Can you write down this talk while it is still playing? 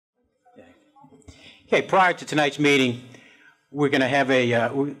Okay, prior to tonight's meeting, we're going to have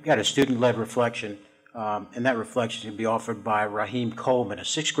we've got a student-led reflection, and that reflection is going to be offered by Raheem Coleman, a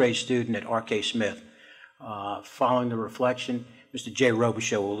sixth grade student at R.K. Smith. Following the reflection, Mr. Jay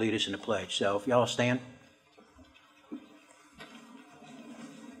Robichaud will lead us in the pledge. So if y'all stand.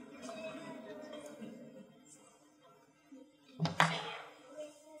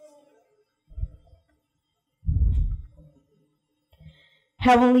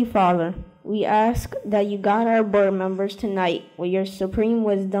 Heavenly Father, we ask that you guide our board members tonight with your supreme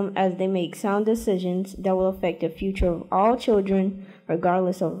wisdom as they make sound decisions that will affect the future of all children,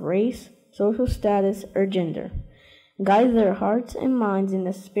 regardless of race, social status, or gender. Guide their hearts and minds in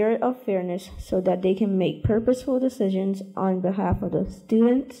the spirit of fairness so that they can make purposeful decisions on behalf of the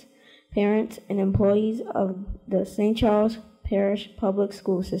students, parents, and employees of the St. Charles Parish Public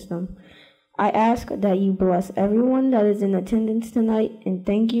School System. I ask that you bless everyone that is in attendance tonight, and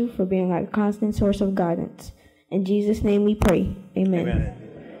thank you for being our constant source of guidance. In Jesus' name we pray. Amen. Amen.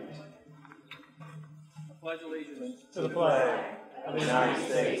 I pledge allegiance to the flag of the United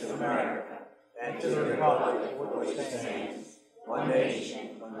States of America and to the republic for which it stands, one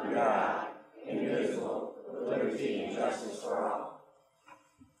nation, under God, indivisible, with liberty and justice for all.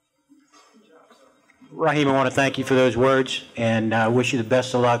 Raheem, I want to thank you for those words and wish you the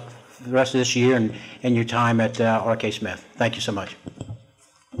best of luck for the rest of this year and your time at R.K. Smith. Thank you so much.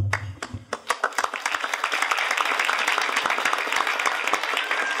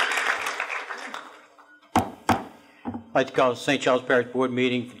 I'd like to call the St. Charles Parish Board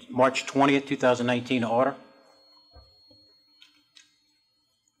meeting March 20th, 2019 to order.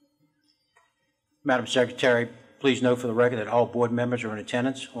 Madam Secretary, please note for the record that all board members are in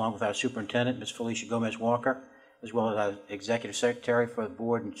attendance, along with our superintendent, Ms. Felicia Gomez-Walker, as well as our executive secretary for the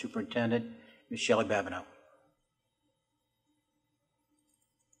board and superintendent, Ms. Shelley Babineau.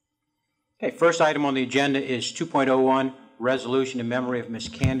 Okay, first item on the agenda is 2.01, resolution in memory of Ms.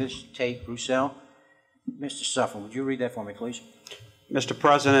 Candace Tate Roussel. Mr. Suffern, would you read that for me, please? Mr.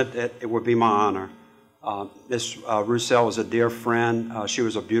 President, it would be my honor. Ms. Roussel was a dear friend. She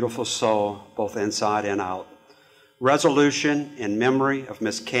was a beautiful soul, both inside and out. Resolution in memory of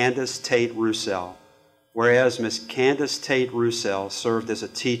Ms. Candace Tate Roussel. Whereas Ms. Candace Tate Roussel served as a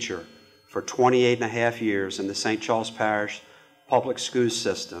teacher for 28.5 years in the St. Charles Parish Public School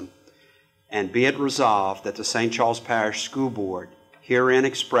System, and be it resolved that the St. Charles Parish School Board herein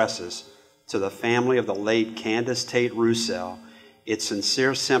expresses to the family of the late Candace Tate Roussel its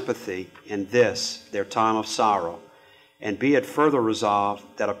sincere sympathy in this, their time of sorrow, and be it further resolved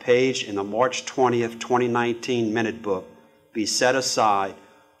that a page in the March 20th, 2019 minute book be set aside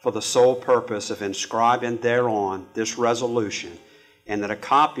for the sole purpose of inscribing thereon this resolution, and that a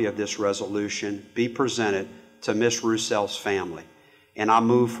copy of this resolution be presented to Ms. Roussel's family. And I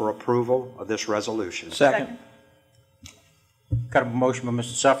move for approval of this resolution. Second. Got a motion by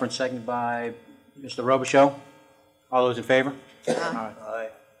Mr. Suffern, seconded by Mr. Robichaud. All those in favor? Aye.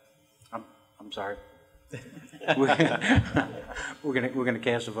 I'm sorry. We're gonna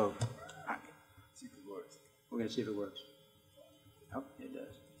cast a vote. See if it works. We're gonna see if it works. Oh, it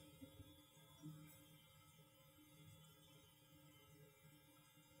does.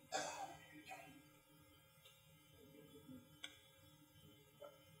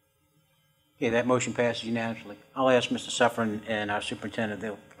 Okay, that motion passes unanimously. I'll ask Mr. Suffern and our superintendent,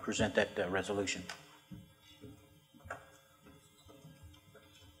 they'll present that resolution.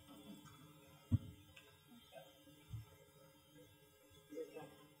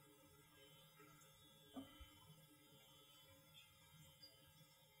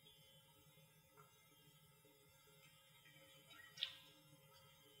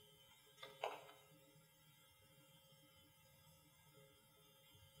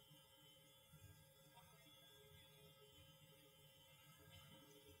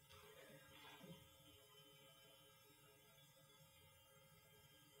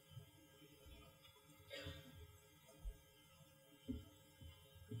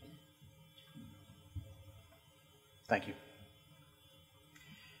 Thank you.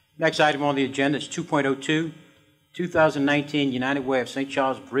 Next item on the agenda is 2.02, 2019 United Way of St.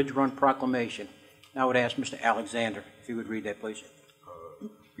 Charles Bridge Run Proclamation. Now I would ask Mr. Alexander if he would read that, please.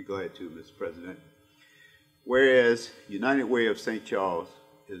 We go ahead too, Mr. President. Whereas United Way of St. Charles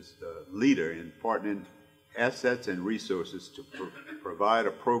is the leader in partnering assets and resources to provide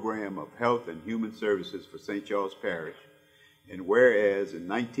a program of health and human services for St. Charles Parish, and whereas in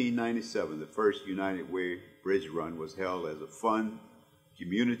 1997 the first United Way Bridge Run was held as a fun,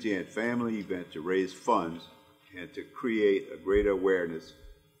 community and family event to raise funds and to create a greater awareness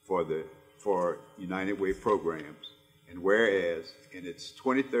for United Way programs, And whereas in its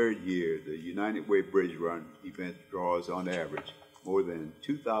 23rd year, the United Way Bridge Run event draws on average more than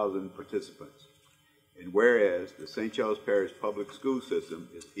 2,000 participants. And whereas the St. Charles Parish Public School System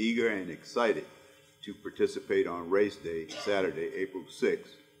is eager and excited to participate on Race Day, Saturday, April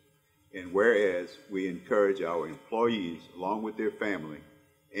 6th. And whereas we encourage our employees, along with their family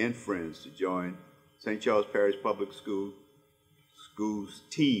and friends, to join St. Charles Parish Public Schools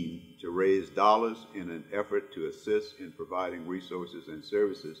team to raise dollars in an effort to assist in providing resources and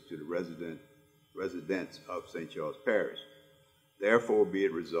services to the residents of St. Charles Parish. Therefore, be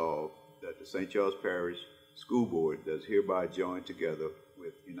it resolved that the St. Charles Parish School Board does hereby join together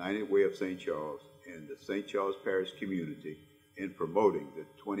with United Way of St. Charles and the St. Charles Parish community in promoting the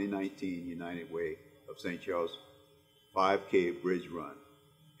 2019 United Way of St. Charles 5K Bridge Run.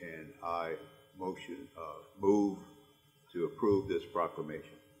 And I move to approve this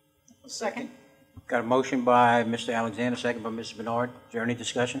proclamation. Second. Got a motion by Mr. Alexander, second by Mrs. Bernard. Is there any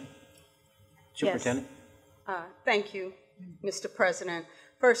discussion? Superintendent? Yes. Thank you, Mr. President.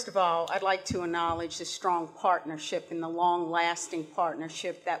 First of all, I'd like to acknowledge the strong partnership and the long-lasting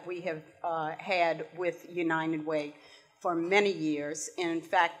partnership that we have had with United Way for many years. And in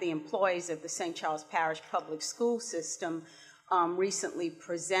fact, the employees of the St. Charles Parish Public School System recently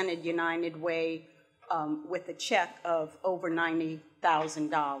presented United Way with a check of over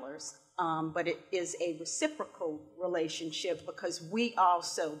 $90,000. But it is a reciprocal relationship because we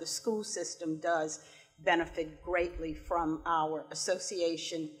also, the school system, does benefit greatly from our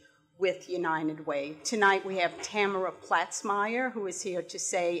association with United Way. Tonight we have Tamara Platzmeyer, who is here to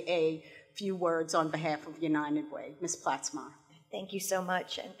say a few words on behalf of United Way. Ms. Platzmeyer. Thank you so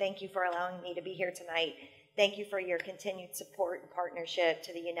much, and thank you for allowing me to be here tonight. Thank you for your continued support and partnership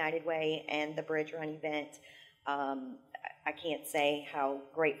to the United Way and the Bridge Run event. I can't say how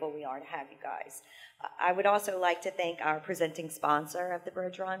grateful we are to have you guys. I would also like to thank our presenting sponsor of the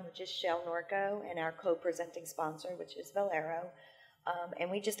Bridge Run, which is Shell Norco, and our co-presenting sponsor, which is Valero. And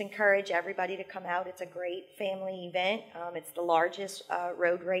we just encourage everybody to come out. It's a great family event. It's the largest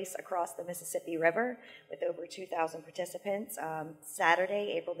road race across the Mississippi River with over 2,000 participants.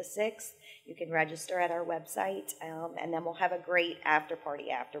 Saturday, April the 6th, you can register at our website, and then we'll have a great after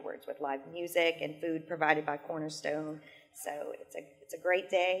party afterwards with live music and food provided by Cornerstone. So it's a great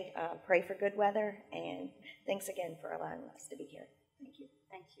day. Pray for good weather, and thanks again for allowing us to be here. Thank you.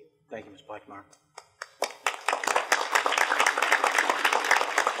 Thank you. Thank you, Ms. Blackmar.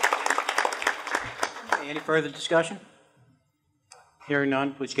 Any further discussion? Hearing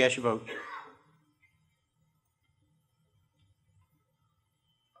none, please cast your vote.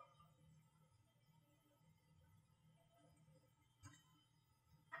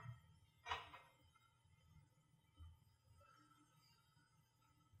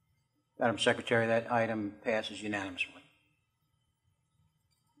 Madam Secretary, that item passes unanimously.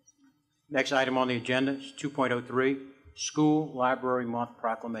 Next item on the agenda is 2.03, School Library Month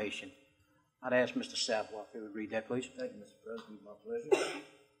Proclamation. I'd ask Mr. Savoy if he would read that, please. Thank you, Mr. President. My pleasure.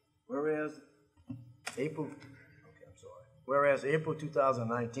 Whereas April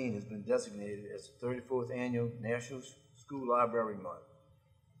 2019 has been designated as the 34th Annual National School Library Month.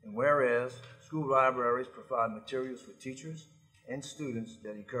 And whereas school libraries provide materials for teachers and students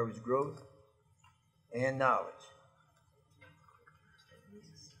that encourage growth and knowledge.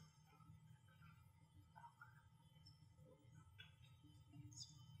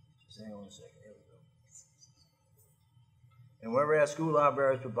 Just hang on a second. Here we go. And whereas school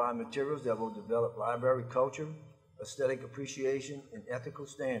libraries provide materials that will develop library culture, aesthetic appreciation, and ethical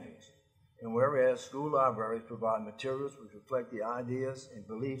standards. And whereas school libraries provide materials which reflect the ideas and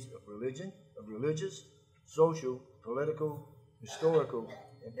beliefs of religious, social, political, historical,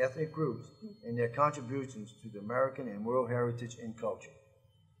 and ethnic groups and their contributions to the American and world heritage and culture.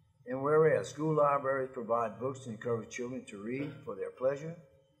 And whereas school libraries provide books to encourage children to read for their pleasure,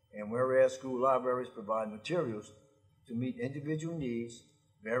 and whereas school libraries provide materials to meet individual needs,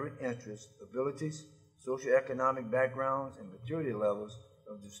 varied interests, abilities, socioeconomic backgrounds, and maturity levels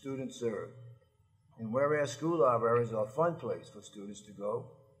of the students served. And whereas school libraries are a fun place for students to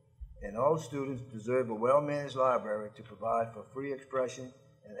go, and all students deserve a well-managed library to provide for free expression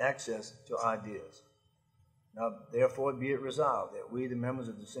and access to ideas. Now, therefore, be it resolved that we, the members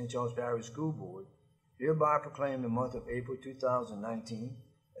of the St. Charles Parish School Board, hereby proclaim the month of April 2019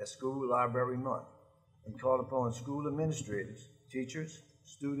 as School Library Month, and call upon school administrators, teachers,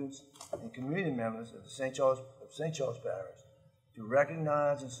 students, and community members of the St. Charles Parish to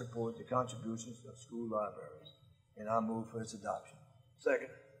recognize and support the contributions of school libraries. And I move for its adoption. Second.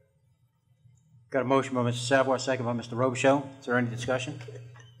 Got a motion by Mr. Savoy, second by Mr. Robichaux. Is there any discussion?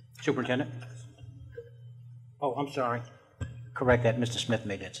 Superintendent? Oh, I'm sorry. Correct that. Mr. Smith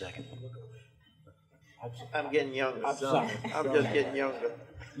made that second. I'm getting younger. I'm sorry. I'm just getting younger.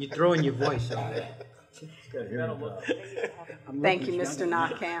 You're throwing your voice out there. Thank you, Mr.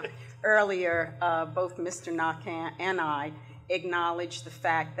 Nakam. Earlier, both Mr. Nakam and I acknowledged the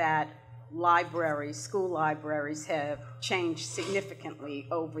fact that libraries, school libraries, have changed significantly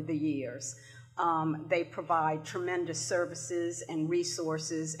over the years. They provide tremendous services and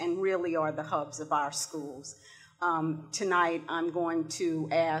resources and really are the hubs of our schools. Tonight, I'm going to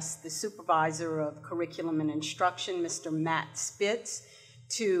ask the Supervisor of Curriculum and Instruction, Mr. Matt Spitz,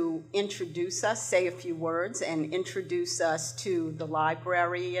 to introduce us, say a few words, and introduce us to the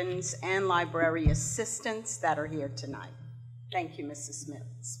librarians and library assistants that are here tonight. Thank you, Mrs.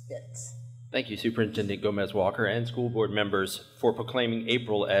 Spitz. Thank you, Superintendent Gomez-Walker and school board members for proclaiming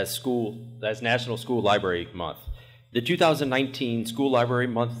April as National School Library Month. The 2019 School Library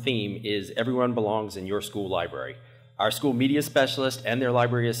Month theme is Everyone Belongs in Your School Library. Our school media specialists and their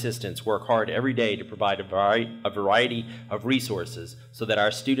library assistants work hard every day to provide a variety of resources so that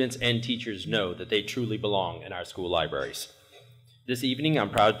our students and teachers know that they truly belong in our school libraries. This evening, I'm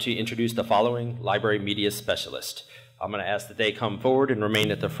proud to introduce the following library media specialist. I'm going to ask that they come forward and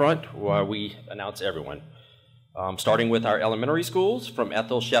remain at the front while we announce everyone. Starting with our elementary schools, from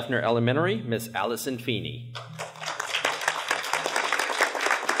Ethel Scheffner Elementary, Miss Allison Feeney.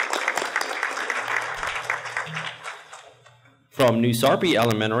 From New Sarpy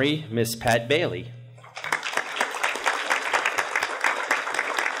Elementary, Miss Pat Bailey.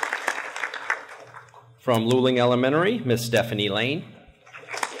 From Luling Elementary, Miss Stephanie Lane.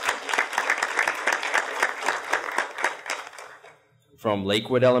 From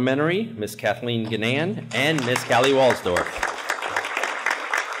Lakewood Elementary, Miss Kathleen Ganan and Miss Callie Walsdorf.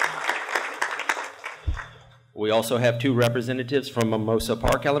 We also have two representatives from Mimosa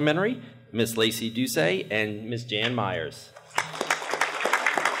Park Elementary, Miss Lacey Ducey and Miss Jan Myers.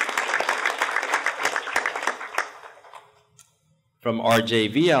 From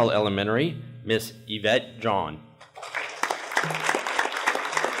RJVL Elementary, Miss Yvette John.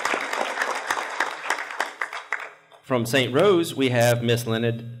 From St. Rose, we have Miss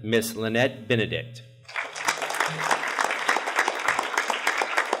Lynette Benedict.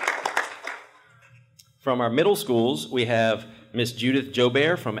 From our middle schools, we have Miss Judith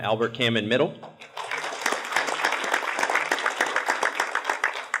Jobert from Albert Cammon Middle.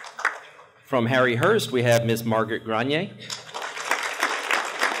 From Harry Hurst, we have Miss Margaret Grenier.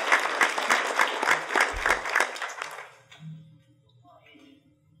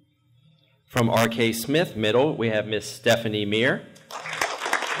 From R.K. Smith Middle, we have Miss Stephanie Meir.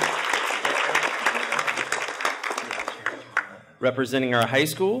 Representing our high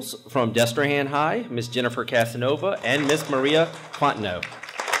schools, from Destrehan High, Miss Jennifer Casanova and Miss Maria Fontenot.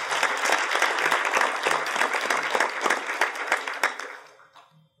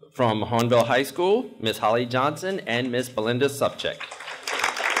 From Hornville High School, Miss Holly Johnson and Miss Belinda Subcheck.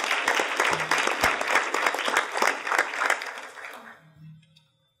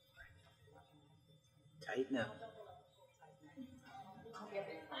 Tighten up.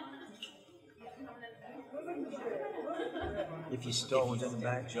 If you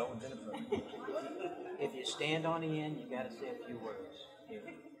stand on the end, you got to say a few words.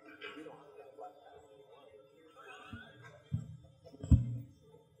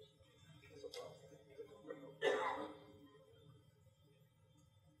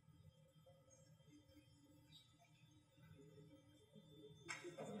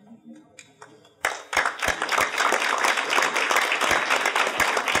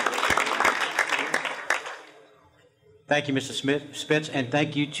 Thank you, Mr. Spitz, and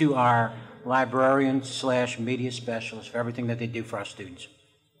thank you to our librarian/media specialists for everything that they do for our students.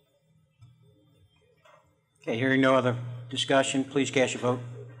 Okay, hearing no other discussion, please cast your vote.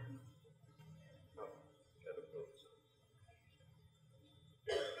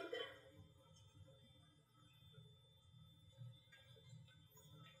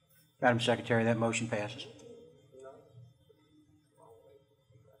 Madam Secretary, that motion passes.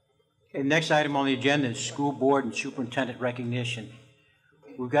 Okay, next item on the agenda is school board and superintendent recognition.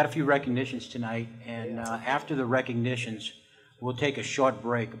 We've got a few recognitions tonight, and after the recognitions, we'll take a short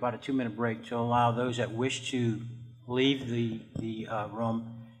break, about a 2-minute break, to allow those that wish to leave the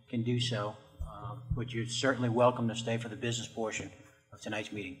room can do so, but you're certainly welcome to stay for the business portion of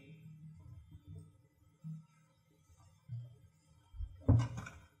tonight's meeting.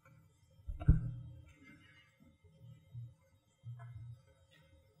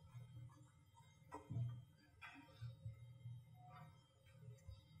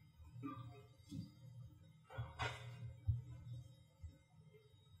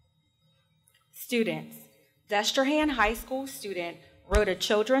 Students, Destrehan High School student wrote a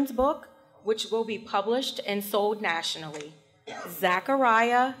children's book which will be published and sold nationally.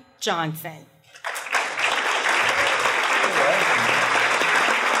 Zachariah Johnson.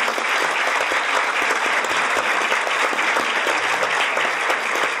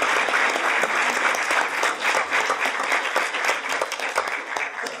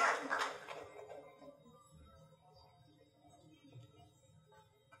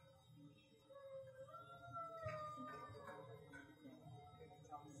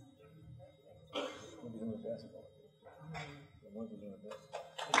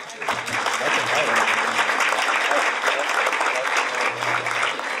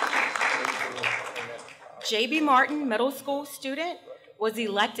 J.B. Martin Middle School student was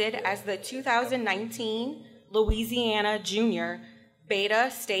elected as the 2019 Louisiana Junior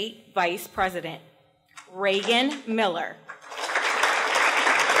Beta State Vice President. Reagan Miller.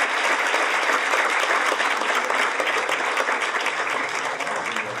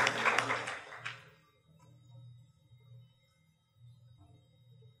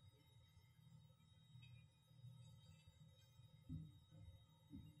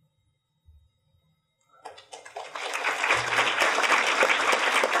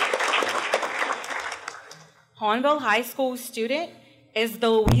 Hahnville High School student is the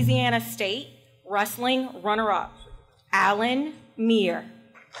Louisiana State Wrestling runner-up, Alan Meir.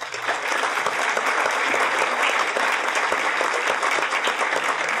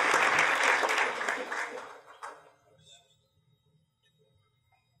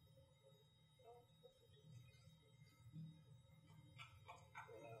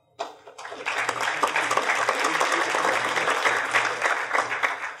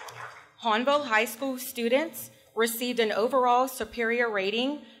 Hahnville High School students received an overall superior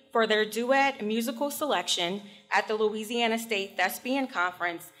rating for their duet musical selection at the Louisiana State Thespian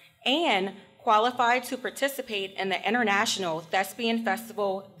Conference and qualified to participate in the International Thespian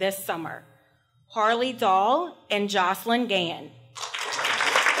Festival this summer. Harley Dahl and Jocelyn Gann.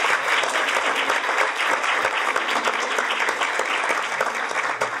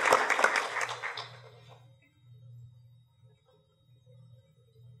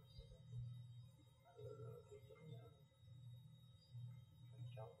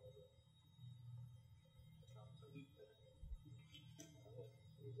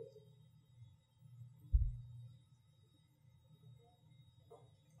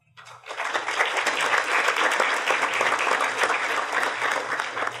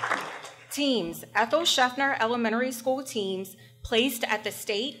 Teams. Ethel Scheffner Elementary School teams placed at the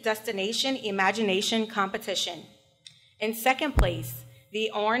State Destination Imagination Competition. In second place, the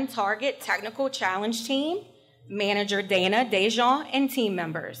On Target Technical Challenge team, manager Dana Dejean and team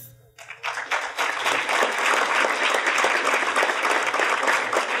members.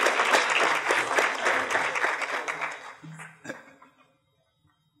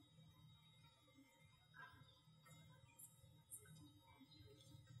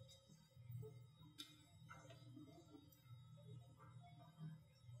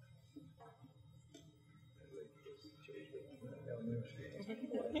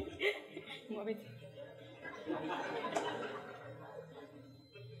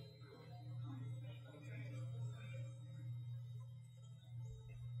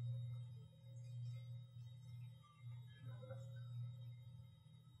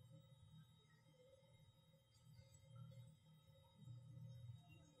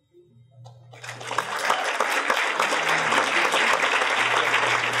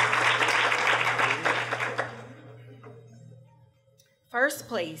 First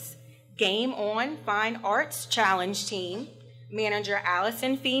place, Game On Fine Arts Challenge team, manager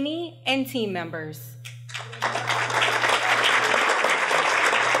Allison Feeney and team members.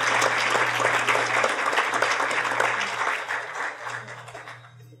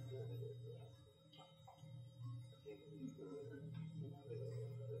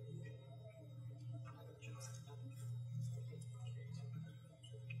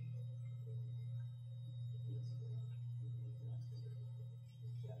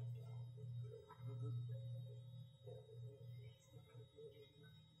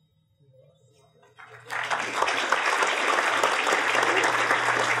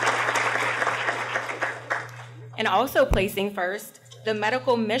 And also placing first, the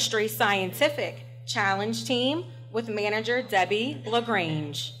Medical Mystery Scientific Challenge team with manager Debbie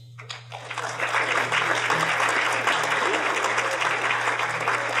LaGrange.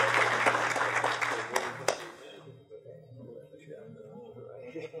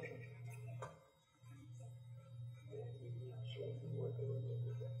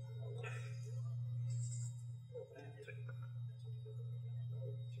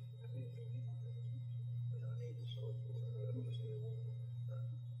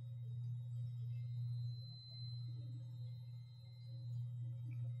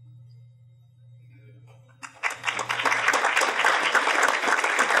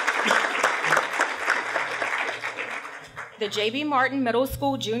 the J.B. Martin Middle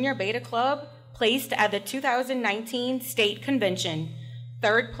School Junior Beta Club placed at the 2019 State Convention.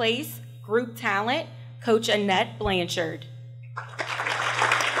 Third place, Group Talent, Coach Annette Blanchard.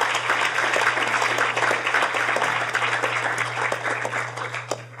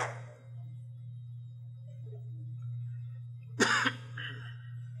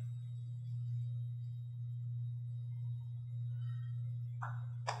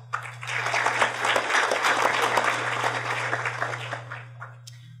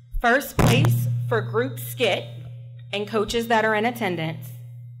 First place for Group Skit and coaches that are in attendance.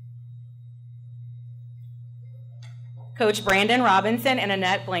 Coach Brandon Robinson and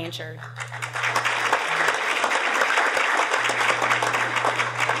Annette Blanchard.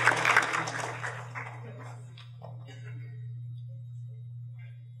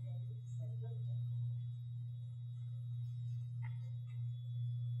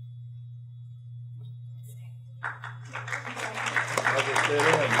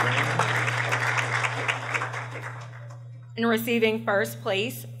 And receiving first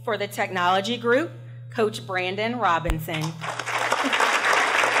place for the technology group, Coach Brandon Robinson.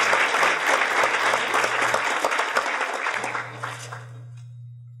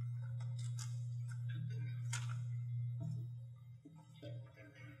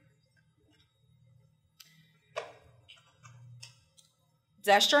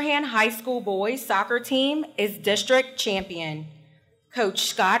 Destrehan High School boys soccer team is district champion. Coach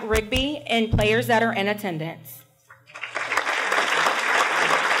Scott Rigby and players that are in attendance.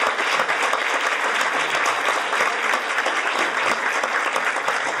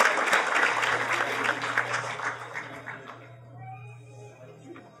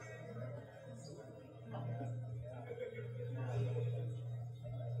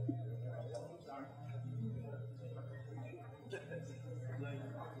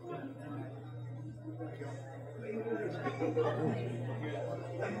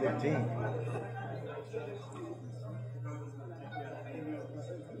 Good team.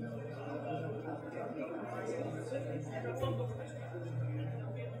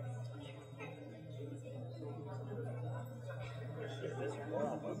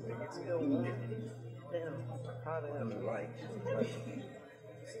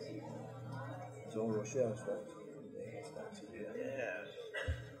 Joe Rochelle starts. Yeah.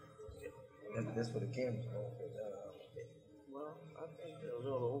 That's what the camera's going for. Well, I think they're a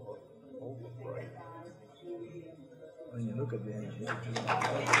little over bright. When you look at the engine,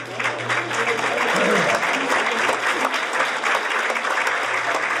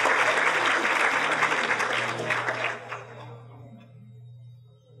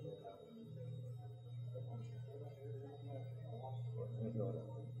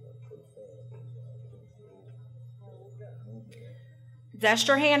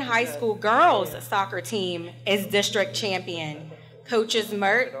 Destrehan High School girls soccer team is district champion. Coaches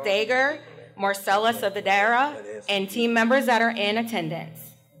Mert Dager, Marcella Savadera, and team members that are in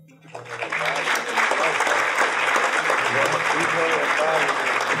attendance.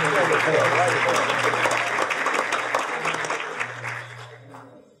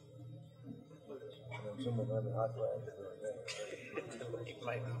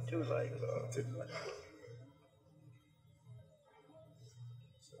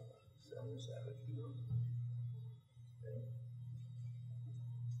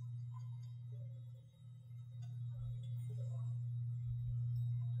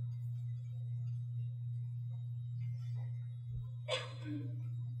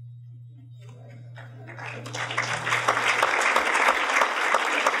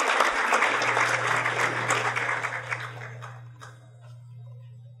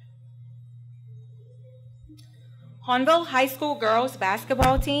 Hahnville High School girls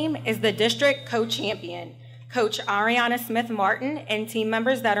basketball team is the district co-champion. Coach Ariana Smith Martin and team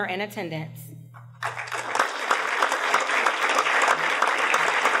members that are in attendance.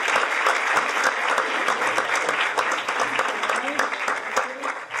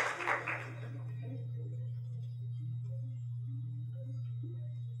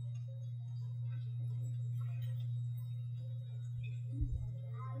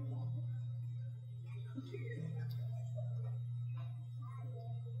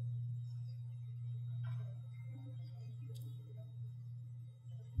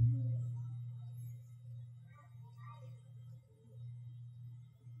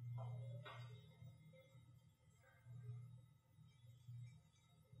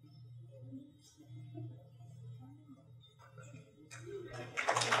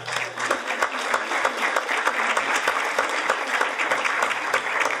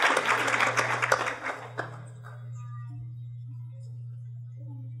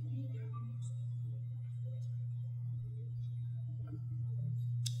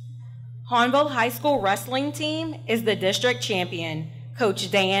 Hahnville High School wrestling team is the district champion,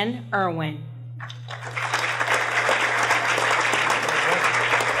 Coach Dan Irwin.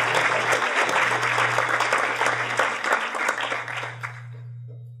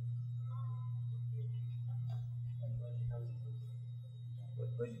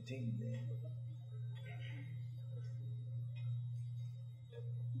 Where's your team then?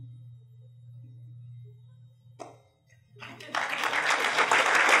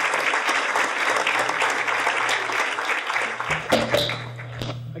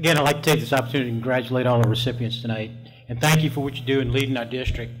 Again, I'd like to take this opportunity to congratulate all the recipients tonight, and thank you for what you do in leading our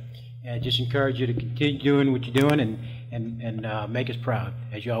district. And just encourage you to continue doing what you're doing and make us proud,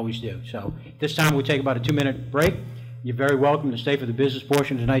 as you always do. So this time we'll take about a 2-minute break. You're very welcome to stay for the business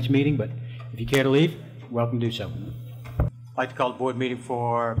portion of tonight's meeting, but if you care to leave, you're welcome to do so. I'd like to call the board meeting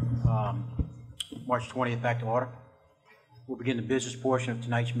for March 20th back to order. We'll begin the business portion of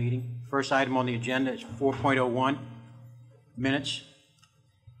tonight's meeting. First item on the agenda is 4.01, minutes.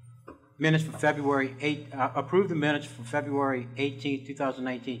 Minutes for February 8th, approve the minutes for February 18th,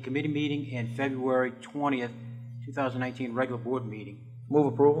 2019 committee meeting and February 20th, 2019 regular board meeting.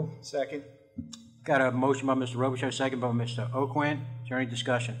 Move approval. Second. Got a motion by Mr. Robichaud, second by Mr. Oquin. Is there any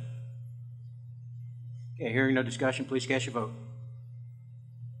discussion? Okay, hearing no discussion, please cast your vote.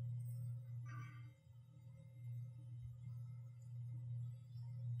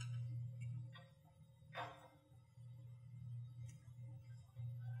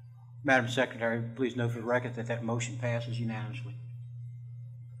 Madam Secretary, please note for the record that that motion passes unanimously.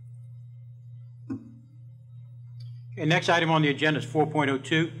 Okay, next item on the agenda is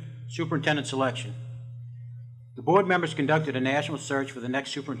 4.02, superintendent selection. The board members conducted a national search for the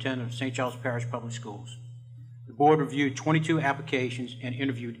next superintendent of St. Charles Parish Public Schools. The board reviewed 22 applications and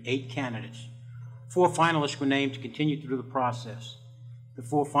interviewed 8 candidates. 4 finalists were named to continue through the process. The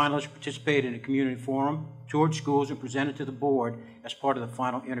 4 finalists participated in a community forum, toured schools, and presented to the board as part of the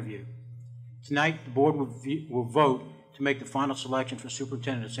final interview. Tonight, the board will vote to make the final selection for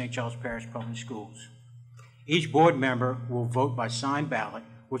superintendent of St. Charles Parish Public Schools. Each board member will vote by signed ballot,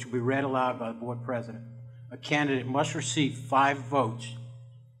 which will be read aloud by the board president. A candidate must receive 5 votes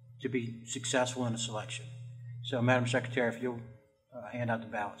to be successful in the selection. So, Madam Secretary, if you'll hand out the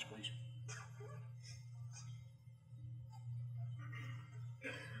ballots, please.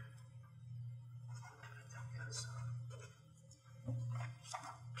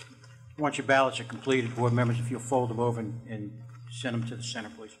 Once your ballots are completed, board members, if you'll fold them over and send them to the center,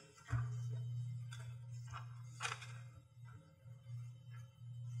 please.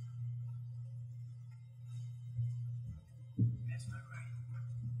 That's not right.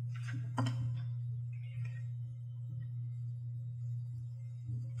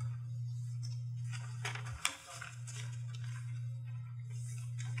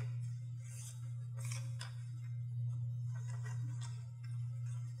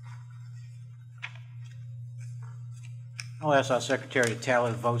 I'll ask our secretary to tally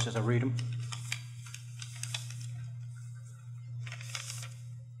the votes as I read them.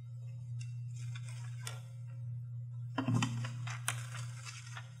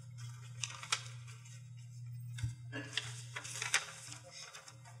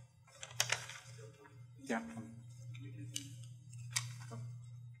 Yeah.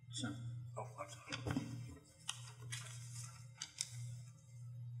 So, oh, I'm sorry.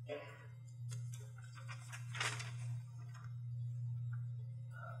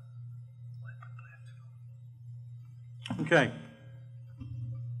 Okay.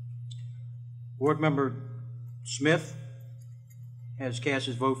 Board member Smith has cast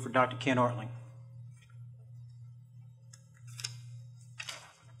his vote for Dr. Ken Ortling.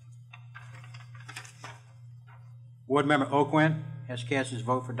 Board member Oquin has cast his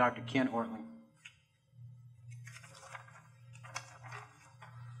vote for Dr. Ken Ortling.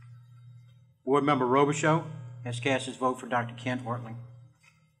 Board member Robichaud has cast his vote for Dr. Ken Ortling.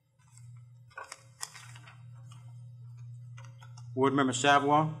 Board member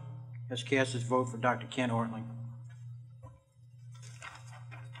Savoy has cast his vote for Dr. Ken Ortling.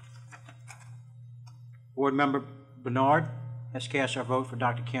 Board member Bernard has cast our vote for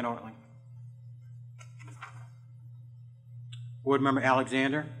Dr. Ken Ortling. Board member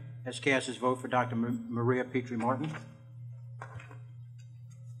Alexander has cast his vote for Dr. Maria Petrie Martin.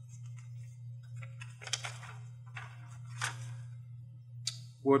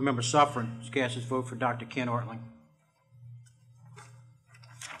 Board member Suffren has cast his vote for Dr. Ken Ortling.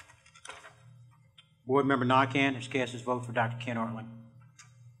 Board member Narcan has cast his vote for Dr. Ken Ortling.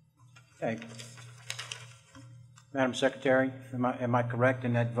 Okay. Madam Secretary, am I correct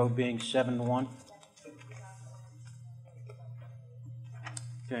in that vote being 7-1?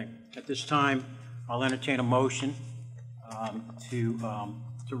 Okay, at this time, I'll entertain a motion to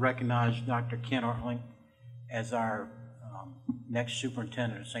recognize Dr. Ken Artling as our next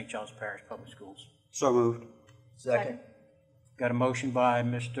superintendent of St. Charles Parish Public Schools. So moved. Second. Got a motion by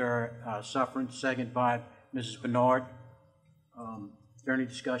Mr. Suffren, second by Mrs. Bernard. Is there any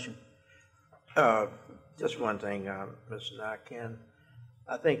discussion? Just one thing, Mr. Narcan.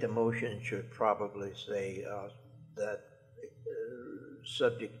 I think the motion should probably say that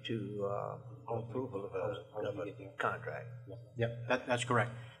subject to approval of a contract. Yep, that's correct.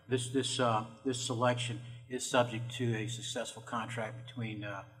 This selection is subject to a successful contract between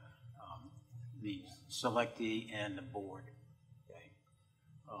the selectee and the board. Okay.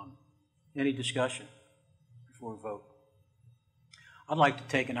 Any discussion before we vote? I'd like to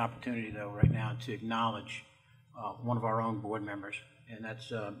take an opportunity, though, right now to acknowledge one of our own board members, and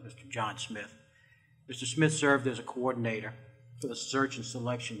that's Mr. John Smith. Mr. Smith served as a coordinator for the Search and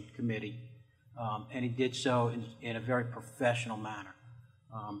Selection Committee, and he did so in a very professional manner.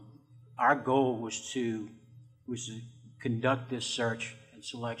 Our goal was to conduct this search and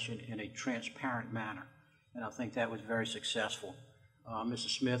selection in a transparent manner, and I think that was very successful. Mr.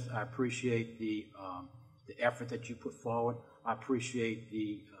 Smith, I appreciate the effort that you put forward. I appreciate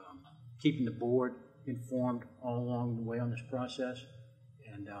the keeping the board informed all along the way on this process,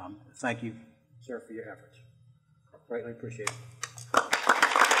 and thank you, sir, for your efforts. Greatly appreciate it.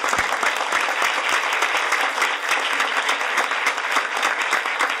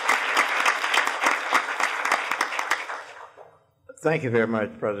 Thank you very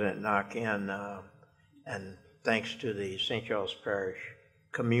much, President Narcan, and thanks to the St. Charles Parish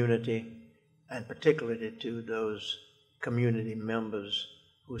community, and particularly to those community members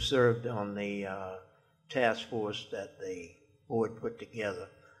who served on the task force that the board put together.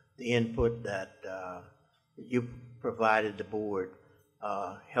 The input that you provided the board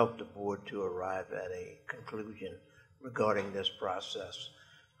helped the board to arrive at a conclusion regarding this process.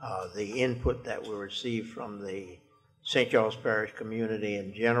 The input that we received from the St. Charles Parish community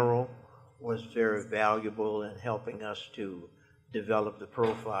in general was very valuable in helping us to develop the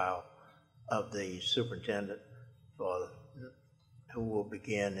profile of the superintendent who will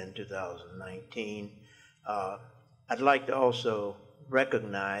begin in 2019. I'd like to also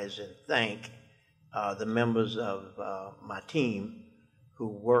recognize and thank the members of my team who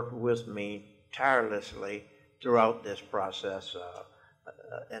worked with me tirelessly throughout this process,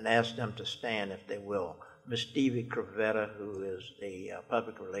 and ask them to stand if they will. Ms. Stevie Cravetta, who is the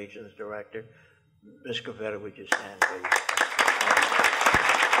Public Relations Director. Ms. Cravetta, would you stand, please?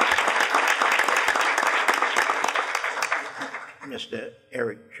 Mr.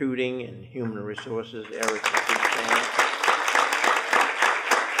 Eric Truding in Human Resources. Eric, would you stand?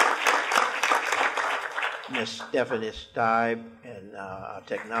 Ms. Stephanie Stibe in our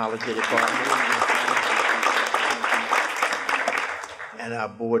Technology Department. And our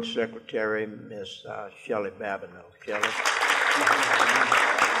board secretary, Ms. Shelley Babineau. Shelley.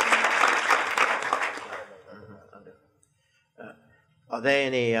 Are there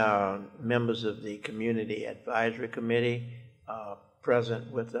any members of the Community Advisory Committee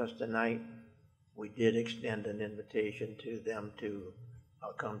present with us tonight? We did extend an invitation to them to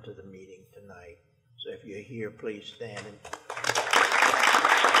come to the meeting tonight. So if you're here, please stand.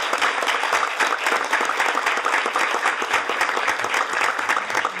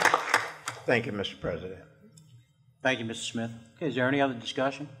 Thank you, Mr. President. Thank you, Mr. Smith. Okay, is there any other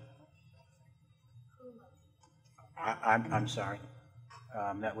discussion? I'm sorry.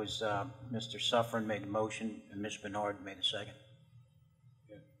 That was Mr. Suffren made the motion and Ms. Bernard made the second.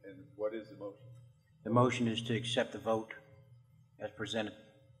 And what is the motion? The motion is to accept the vote as presented.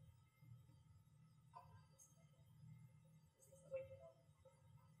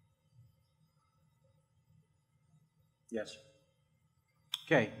 Yes.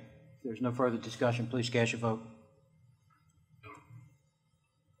 Okay. If there's no further discussion, please cast your vote.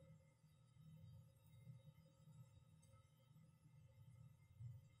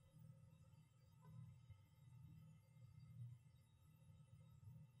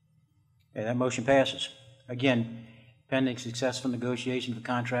 Okay, that motion passes. Again, pending successful negotiation of a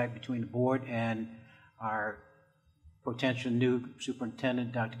contract between the board and our potential new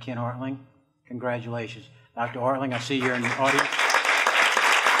superintendent, Dr. Ken Artling. Congratulations. Dr. Artling, I see you're in the audience.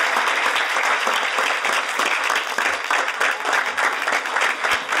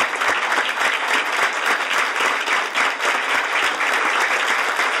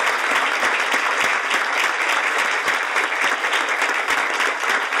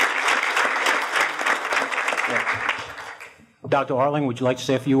 Dr. Artling, would you like to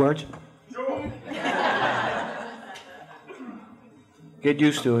say a few words? Sure. Get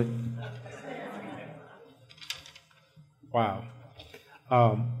used to it. Wow.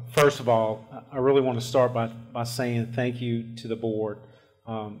 First of all, I really want to start by saying thank you to the board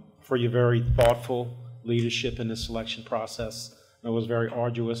for your very thoughtful leadership in this selection process. It was very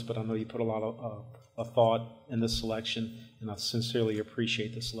arduous, but I know you put a lot of thought in this selection, and I sincerely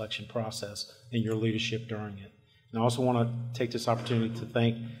appreciate the selection process and your leadership during it. And I also want to take this opportunity to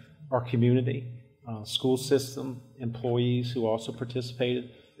thank our community, school system, employees who also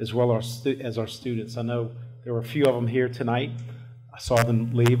participated, as well as our students. I know there were a few of them here tonight. I saw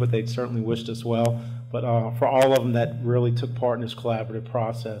them leave, but they certainly wished us well. But for all of them that really took part in this collaborative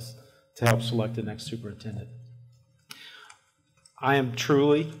process to help select the next superintendent. I am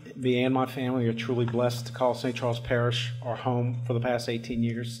truly, me and my family are truly blessed to call St. Charles Parish our home for the past 18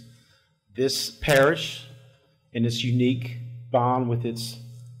 years. This parish and its unique bond with its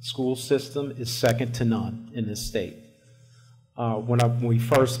school system is second to none in this state. When we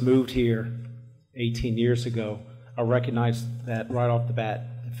first moved here 18 years ago, I recognized that right off the bat.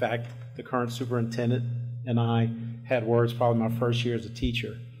 In fact, the current superintendent and I had words probably my first year as a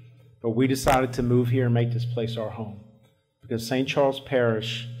teacher, but we decided to move here and make this place our home because St. Charles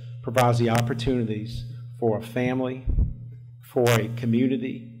Parish provides the opportunities for a family, for a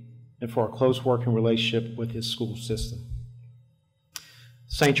community, and for a close working relationship with his school system.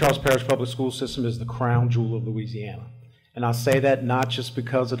 St. Charles Parish Public School System is the crown jewel of Louisiana. And I say that not just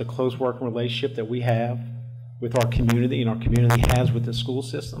because of the close working relationship that we have with our community and our community has with the school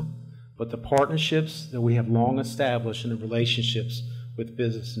system, but the partnerships that we have long established in the relationships with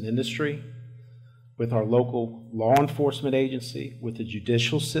business and industry, with our local law enforcement agency, with the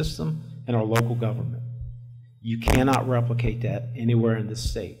judicial system, and our local government. You cannot replicate that anywhere in this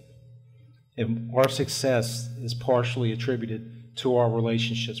state. And our success is partially attributed to our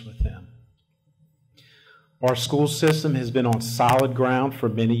relationships with them. Our school system has been on solid ground for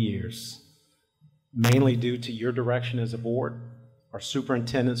many years, mainly due to your direction as a board, our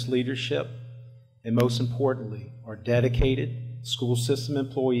superintendent's leadership, and most importantly, our dedicated school system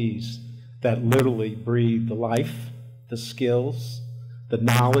employees that literally breathe the life, the skills, the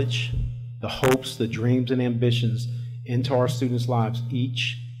knowledge, the hopes, the dreams, and ambitions into our students' lives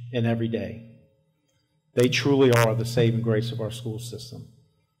each and every day. They truly are the saving grace of our school system,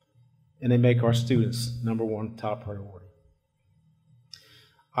 and they make our students #1 top priority.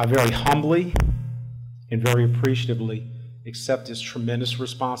 I very humbly and very appreciatively accept this tremendous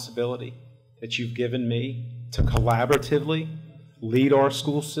responsibility that you've given me to collaboratively lead our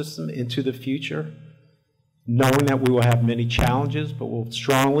school system into the future, knowing that we will have many challenges, but we'll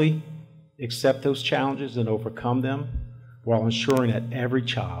strongly accept those challenges and overcome them while ensuring that every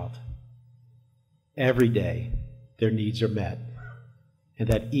child, every day, their needs are met, and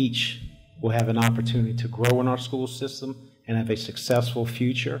that each will have an opportunity to grow in our school system and have a successful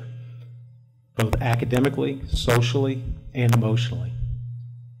future, both academically, socially, and emotionally.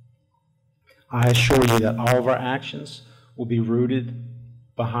 I assure you that all of our actions will be rooted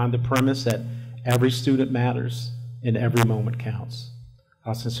behind the premise that every student matters and every moment counts.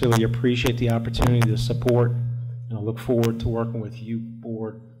 I sincerely appreciate the opportunity to support, and I look forward to working with you,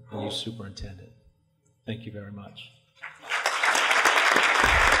 board, and you, superintendent. Thank you very much.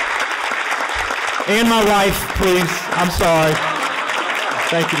 And my wife, please. I'm sorry.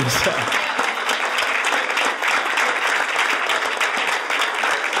 Thank you, Ms.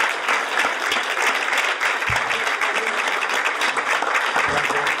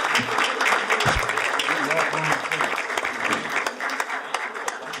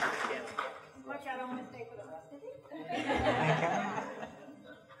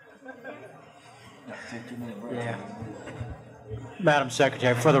 Madam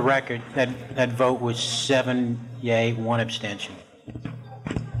Secretary, for the record, that vote was 7 yea, 1 abstention.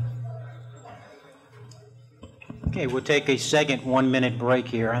 Okay, we'll take a second 1-minute break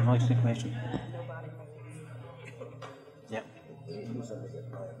here. Yep.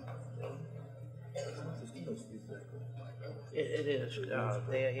 It is.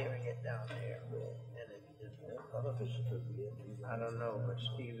 They're hearing it down there. I don't know, but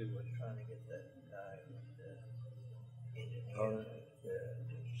Stevie was trying to get that guy, the engineer, to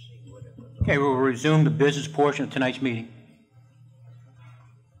see what it was. Okay, we'll resume the business portion of tonight's meeting.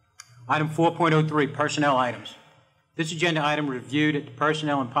 Item 4.03, personnel items. This agenda item reviewed at the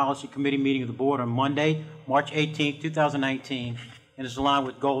Personnel and Policy Committee meeting of the Board on Monday, March 18, 2019, and is aligned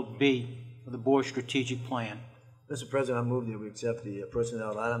with Goal B of the Board's strategic plan. Mr. President, I move that we accept the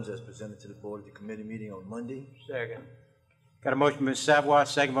personnel items as presented to the Board at the committee meeting on Monday. Second. Got a motion by Ms. Savoy,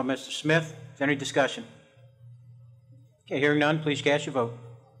 second by Mr. Smith. Is there any discussion? Okay, hearing none, please cast your vote.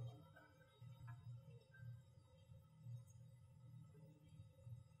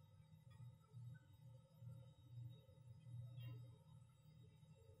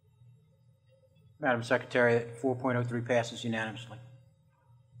 Madam Secretary, 4.03 passes unanimously.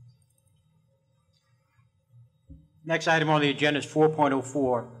 Next item on the agenda is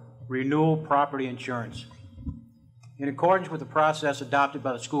 4.04, renewal property insurance. In accordance with the process adopted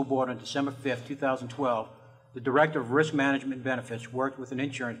by the school board on December 5, 2012, the Director of Risk Management and Benefits worked with an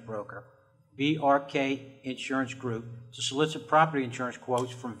insurance broker, BRK Insurance Group, to solicit property insurance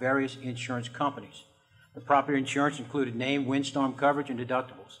quotes from various insurance companies. The property insurance included named windstorm coverage and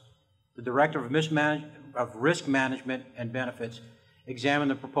deductibles. The Director of Risk Management and Benefits examined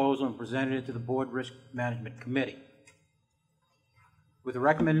the proposal and presented it to the Board Risk Management Committee. With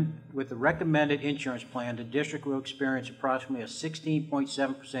the recommended insurance plan, the district will experience approximately a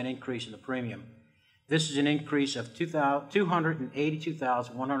 16.7% increase in the premium. This is an increase of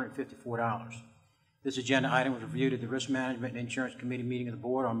 $282,154. This agenda item was reviewed at the Risk Management and Insurance Committee meeting of the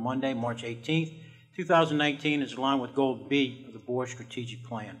Board on Monday, March 18th, 2019, is aligned with Goal B of the Board's strategic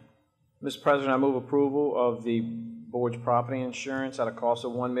plan. Mr. President, I move approval of the Board's property insurance at a cost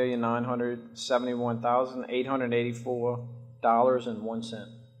of $1,971,884.01.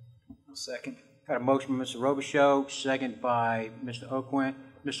 Second. Got a motion by Mr. Robichaux, second by Mr. Oquin.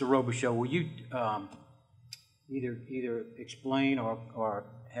 Mr. Robichaux, will you either explain or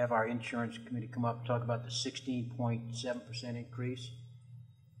have our insurance committee come up and talk about the 16.7% increase?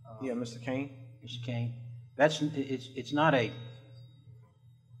 Yeah, Mr. Kane. Mr. Kane, it's not a.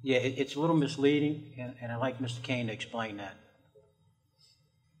 Yeah, it's a little misleading, and I'd like Mr. Kane to explain that.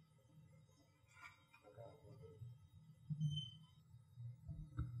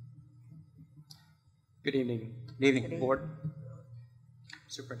 Good evening. Good evening. Board.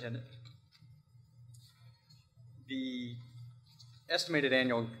 Superintendent. The estimated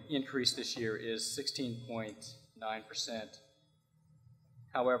annual increase this year is 16.9%.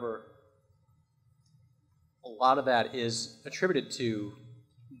 However, a lot of that is attributed to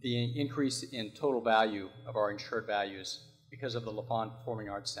the increase in total value of our insured values because of the LaFawn Performing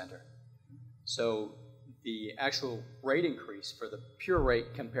Arts Center. So the actual rate increase for the pure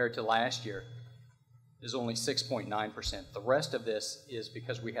rate compared to last year is only 6.9%. The rest of this is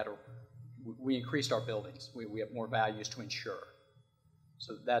because we increased our buildings. We have more values to insure.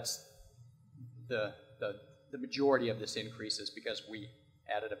 So that's the majority of this increase is because we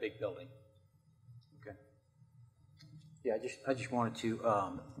added a big building. Okay. Yeah, I just wanted to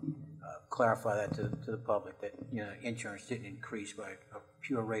clarify that to the public that insurance didn't increase by a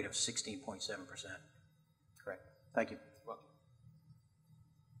pure rate of 16.7%. Correct. Thank you. Welcome.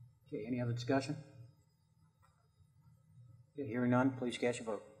 Okay. Any other discussion? Okay, hearing none, please cast your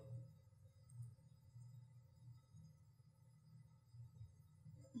vote.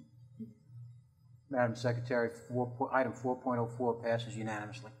 Madam Secretary, item 4.04 passes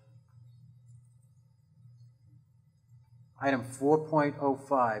unanimously. Item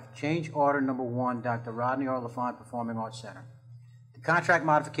 4.05, change order number 1, Dr. Rodney R. LaFawn Performing Arts Center. The contract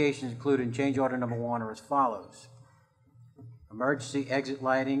modifications included in change order number 1 are as follows. Emergency exit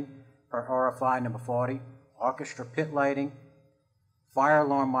lighting per RFI number 40, orchestra pit lighting, fire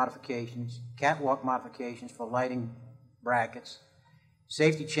alarm modifications, catwalk modifications for lighting brackets,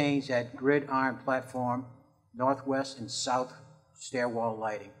 safety chains at grid iron platform, northwest and south stairwell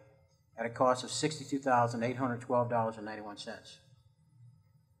lighting at a cost of $62,812.91.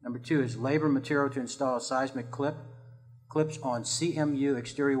 Number 2 is labor material to install seismic clips on CMU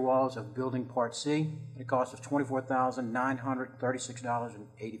exterior walls of building part C at a cost of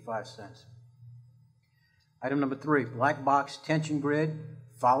 $24,936.85. Item number 3, black box tension grid,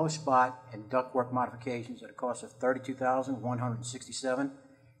 follow spot, and ductwork modifications at a cost of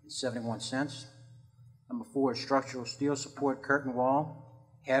 $32,167.71. Number 4 is structural steel support curtain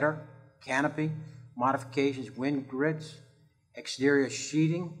wall, header, canopy, modifications, wind grids, exterior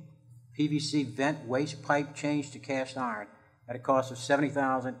sheeting, PVC vent waste pipe change to cast iron at a cost of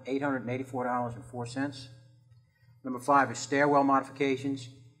 $70,884.04. Number 5 is stairwell modifications,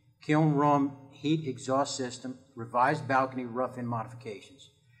 kiln room heat exhaust system, revised balcony rough-in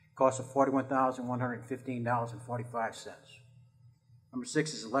modifications, cost of $41,115.45. Number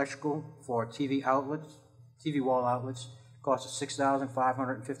 6 is electrical for TV wall outlets, cost of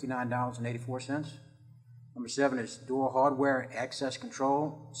 $6,559.84. Number 7 is door hardware and access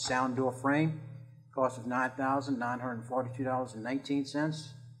control, sound door frame, cost of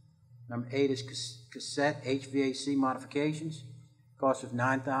 $9,942.19. Number 8 is cassette HVAC modifications, cost of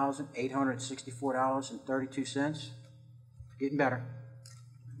 $9,864.32. Getting better.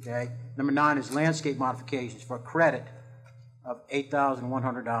 Okay. Number 9 is landscape modifications for a credit of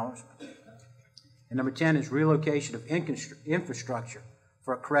 $8,100. And number 10 is relocation of infrastructure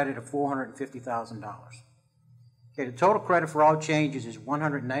for a credit of $450,000. Okay, the total credit for all changes is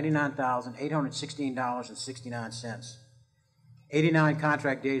 $199,816.69. 89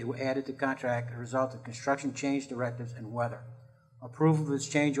 contract days were added to contract as a result of construction change directives and weather. Approval of this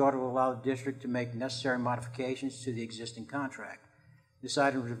change order will allow the district to make necessary modifications to the existing contract. This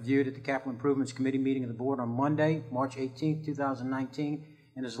item was reviewed at the Capital Improvements Committee meeting of the board on Monday, March 18, 2019,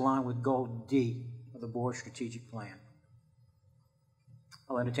 and is aligned with Goal D of the board's strategic plan.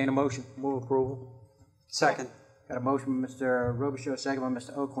 I'll entertain a motion. Move approval. Second. Got a motion by Mr. Robichaud, second by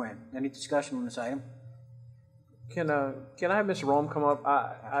Mr. O'Quinn. Any discussion on this item? Can I have Ms. Rome come up?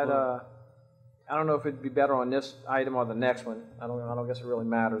 I don't know if it'd be better on this item or the next one. I don't guess it really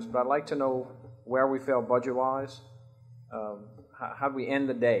matters. But I'd like to know where we fell budget-wise. How do we end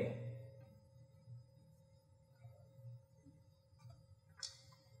the day?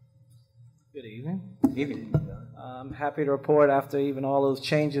 Good evening. Evening. I'm happy to report after even all those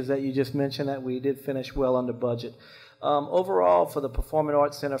changes that you just mentioned that we did finish well under budget. Overall, for the Performing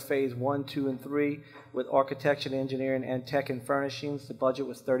Arts Center Phase 1, 2, and 3, with architecture, engineering, and tech and furnishings, the budget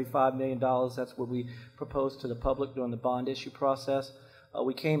was $35 million. That's what we proposed to the public during the bond issue process.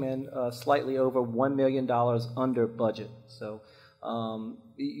 We came in slightly over $1 million under budget. So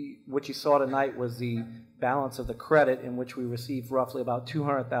what you saw tonight was the balance of the credit, in which we received roughly about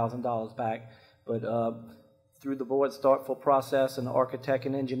 $200,000 back. But through the board's thoughtful process and the architect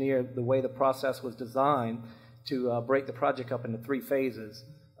and engineer, the way the process was designed to break the project up into 3 phases,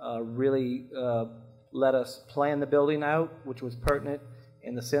 really let us plan the building out, which was pertinent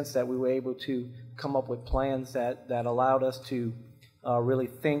in the sense that we were able to come up with plans that allowed us to really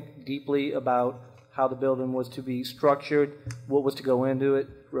think deeply about how the building was to be structured, what was to go into it,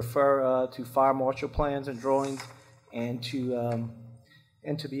 refer to fire marshal plans and drawings, and to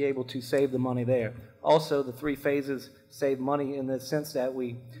be able to save the money there. Also, the 3 phases save money in the sense that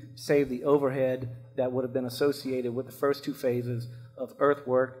we save the overhead that would have been associated with the first 2 phases of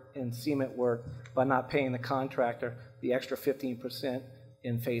earthwork and cement work by not paying the contractor the extra 15%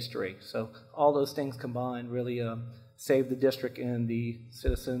 in phase 3. So all those things combined really save the district and the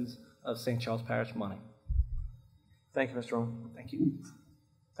citizens of St. Charles Parish money. Thank you, Mr. Rome. Thank you.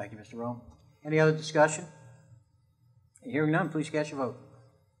 Thank you, Mr. Rome. Any other discussion? Hearing none, please cast your vote.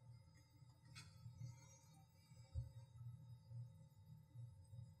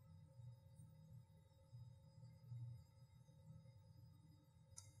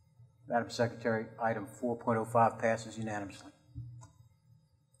 Madam Secretary, item 4.05 passes unanimously.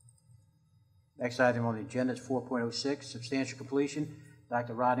 Next item on the agenda is 4.06, substantial completion,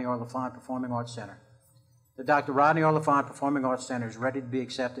 Dr. Rodney R. LaFond Performing Arts Center. The Dr. Rodney R. LaFond Performing Arts Center is ready to be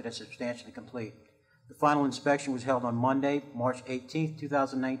accepted as substantially complete. The final inspection was held on Monday, March 18,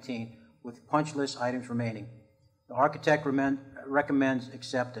 2019, with punch list items remaining. The architect recommends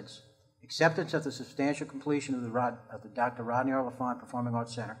acceptance. Acceptance of the substantial completion of the Dr. Rodney R. LaFond Performing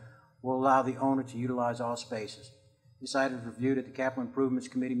Arts Center will allow the owner to utilize all spaces. This item is reviewed at the Capital Improvements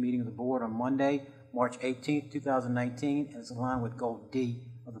Committee meeting of the board on Monday, March 18, 2019, and is aligned with Goal D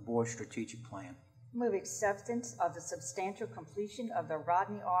of the board's strategic plan. Move acceptance of the substantial completion of the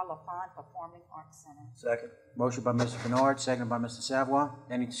Rodney R. LaFond Performing Arts Center. Second. Motion by Mr. Bernard, seconded by Mr. Savoy.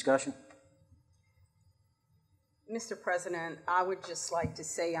 Any discussion? Mr. President, I would just like to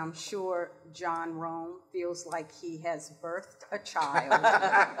say I'm sure John Rome feels like he has birthed a child.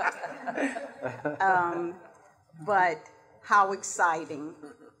 But how exciting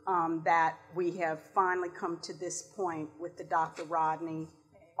that we have finally come to this point with the Dr. Rodney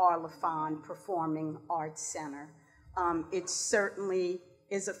R. LaFond Performing Arts Center. It certainly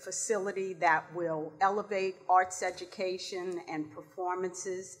is a facility that will elevate arts education and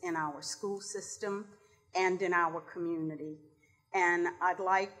performances in our school system and in our community. And I'd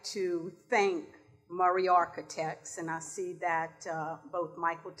like to thank Murray Architects, and I see that both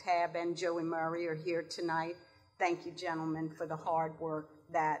Michael Tabb and Joey Murray are here tonight. Thank you, gentlemen, for the hard work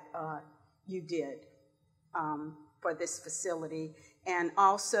that you did for this facility. And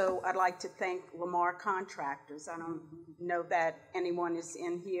also, I'd like to thank Lamar Contractors. I don't know that anyone is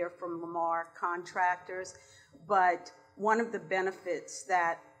in here from Lamar Contractors, but one of the benefits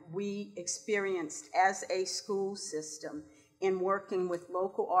that we experienced as a school system in working with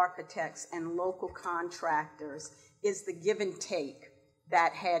local architects and local contractors is the give and take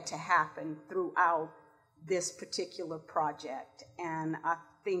that had to happen throughout this particular project. And I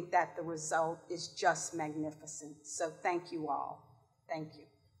think that the result is just magnificent. So thank you all. Thank you.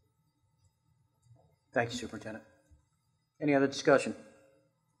 Thank you, Superintendent. Any other discussion?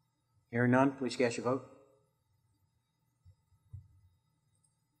 Hearing none, please cast your vote.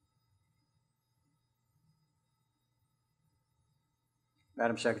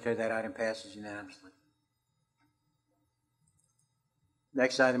 Madam Secretary, that item passes unanimously.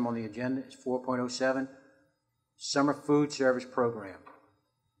 Next item on the agenda is 4.07, Summer Food Service Program.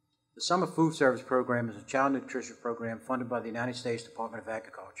 The Summer Food Service Program is a child nutrition program funded by the United States Department of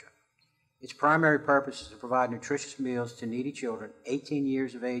Agriculture. Its primary purpose is to provide nutritious meals to needy children 18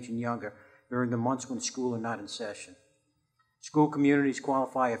 years of age and younger during the months when school are not in session. School communities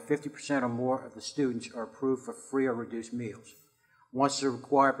qualify if 50% or more of the students are approved for free or reduced meals. Once the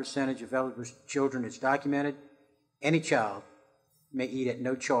required percentage of eligible children is documented, any child may eat at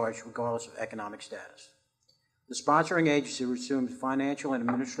no charge regardless of economic status. The sponsoring agency assumes financial and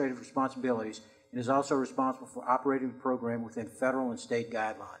administrative responsibilities and is also responsible for operating the program within federal and state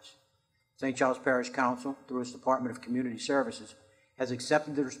guidelines. St. Charles Parish Council, through its Department of Community Services, has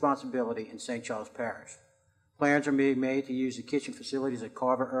accepted the responsibility in St. Charles Parish. Plans are being made to use the kitchen facilities at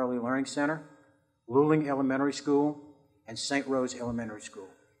Carver Early Learning Center, Luling Elementary School, and St. Rose Elementary School.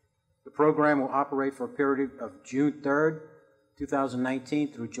 The program will operate for a period of June 3rd,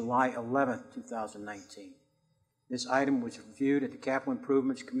 2019 through July 11th, 2019. This item was reviewed at the Capital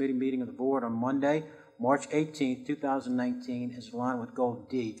Improvements Committee meeting of the Board on Monday, March 18th, 2019, as aligned with Goal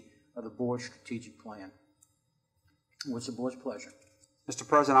D of the Board's strategic plan. What's the Board's pleasure? Mr.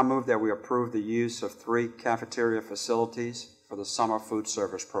 President, I move that we approve the use of 3 cafeteria facilities for the Summer Food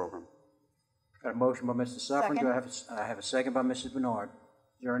Service Program. Got a motion by Mr. Suffren. Do I have a second by Mrs. Bernard?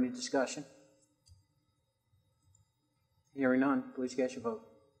 Is there any discussion? Hearing none, please cast your vote.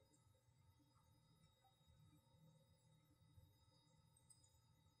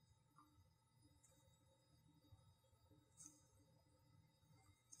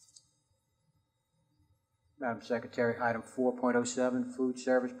 Madam Secretary, item 4.07, Food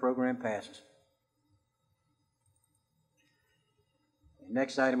Service Program passes. The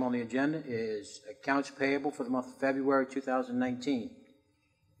next item on the agenda is accounts payable for the month of February 2019.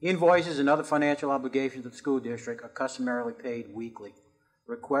 Invoices and other financial obligations of the school district are customarily paid weekly.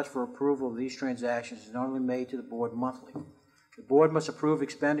 Request for approval of these transactions is normally made to the Board monthly. The Board must approve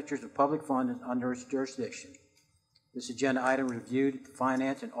expenditures of public funds under its jurisdiction. This agenda item was reviewed at the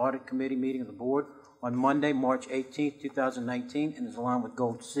Finance and Audit Committee meeting of the Board on Monday, March 18, 2019, and is aligned with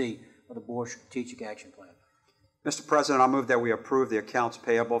Goal C of the Board's Strategic Action Plan. Mr. President, I move that we approve the accounts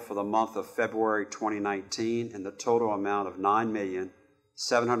payable for the month of February 2019 in the total amount of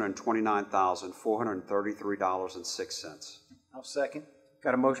 $9,729,433.06. I'll second.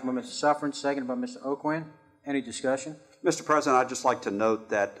 Got a motion by Mr. Suffren, seconded by Mr. Oquin. Any discussion? Mr. President, I'd just like to note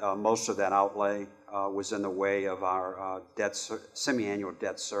that most of that outlay was in the way of our semi-annual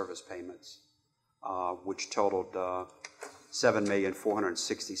debt service payments, which totaled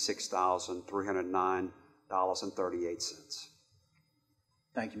 $7,466,309.38.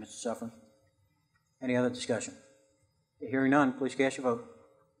 Thank you, Mr. Suffren. Any other discussion? Hearing none, please cast your vote.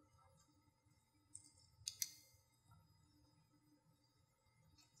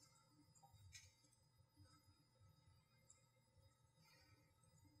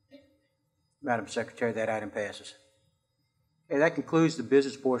 Madam Secretary, that item passes. Okay, that concludes the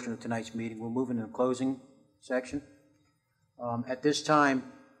business portion of tonight's meeting. We'll move into the closing section. At this time,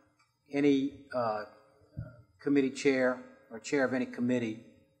 any committee chair or chair of any committee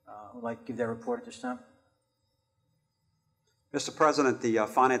would like to give their report at this time? Mr. President, the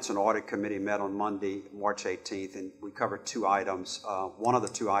Finance and Audit Committee met on Monday, March 18th, and we covered 2 items. One of the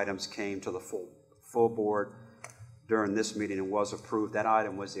 2 items came to the full board during this meeting and was approved. That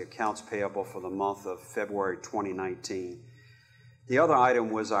item was the accounts payable for the month of February 2019. The other item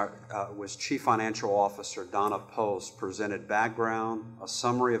was was Chief Financial Officer Donna Post presented background, a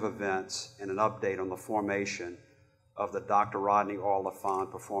summary of events, and an update on the formation of the Dr. Rodney R.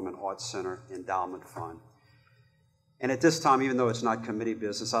 LaFond Performing Arts Center Endowment Fund. And at this time, even though it's not committee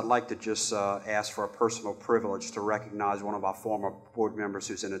business, I'd like to just ask for a personal privilege to recognize one of our former board members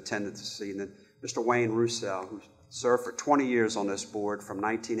who's in attendance this evening, Mr. Wayne Roussel, who served for 20 years on this board from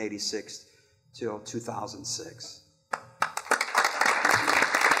 1986 till 2006.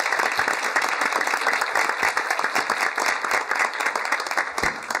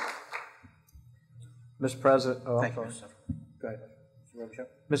 Mr. President, Thank you, Mr. Go ahead.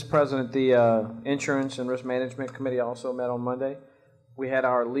 Mr. President, the Insurance and Risk Management Committee also met on Monday. We had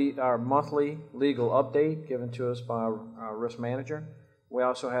our monthly legal update given to us by our risk manager. We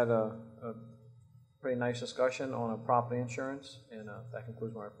also had a pretty nice discussion on property insurance, and that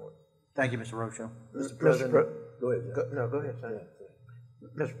concludes my report. Thank you, Mr. Rocho. Mr. President, go ahead. No, go ahead, Senator.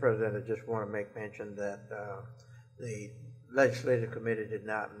 Mr. President, I just want to make mention that the Legislative Committee did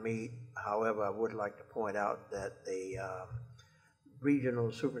not meet. However, I would like to point out that the Regional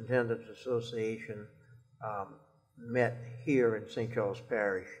Superintendents Association met here in St. Charles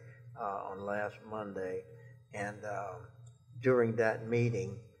Parish on last Monday, and during that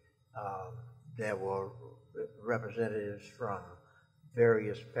meeting, there were representatives from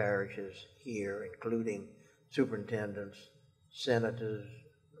various parishes here, including superintendents, senators,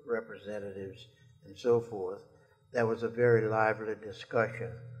 representatives, and so forth. There was a very lively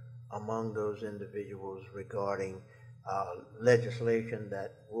discussion among those individuals regarding legislation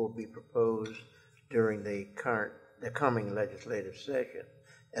that will be proposed during the coming legislative session,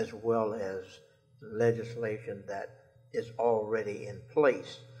 as well as legislation that is already in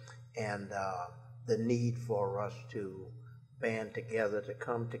place, and the need for us to band together, to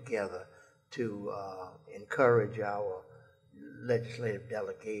come together, to encourage our legislative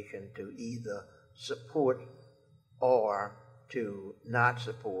delegation to either support or to not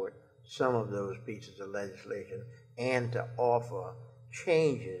support some of those pieces of legislation, and to offer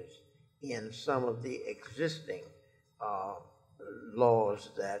changes in some of the existing laws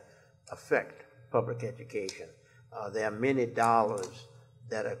that affect public education. There are many dollars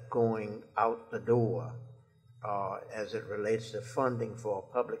that are going out the door as it relates to funding for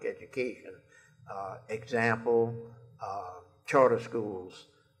public education. Example, charter schools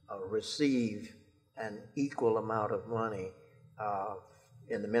receive an equal amount of money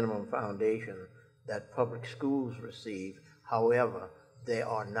in the minimum foundation that public schools receive. However, they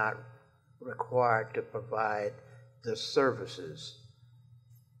are not required to provide the services.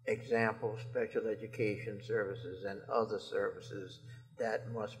 Example, special education services and other services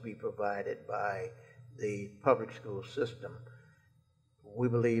that must be provided by the public school system. We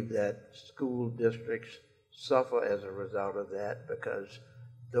believe that school districts suffer as a result of that, because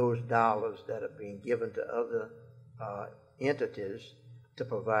those dollars that are being given to other entities to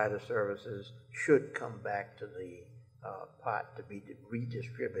provide the services should come back to the pot to be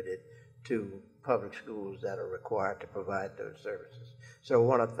redistributed to public schools that are required to provide those services. So I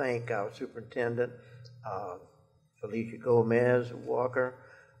want to thank our superintendent, Felicia Gomez Walker,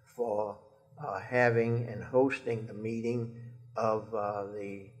 for having and hosting the meeting of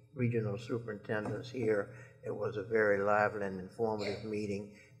the regional superintendents here. It was a very lively and informative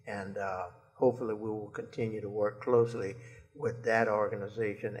meeting, and hopefully we will continue to work closely with that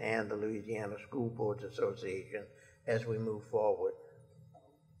organization and the Louisiana School Boards Association as we move forward.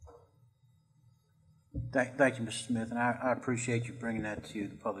 Thank you, Mr. Smith, and I appreciate you bringing that to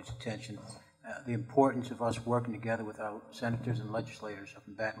the public's attention. The importance of us working together with our senators and legislators up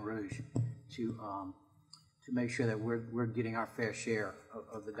in Baton Rouge to make sure that we're getting our fair share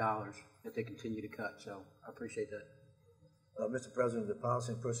of the dollars that they continue to cut. So I appreciate that. Mr. President, the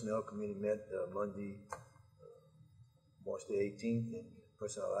Policy and Personnel Committee met Monday, March the 18th, and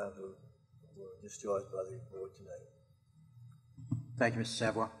personnel items were discharged by the board tonight. Thank you, Mr.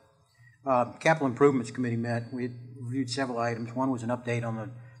 Savoy. Capital Improvements Committee met. We reviewed several items. One was an update on the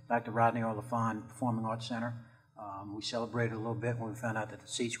Dr. Rodney R. LaFawn Performing Arts Center. We celebrated a little bit when we found out that the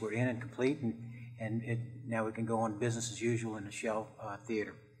seats were in and complete, and now we can go on business as usual in the Shell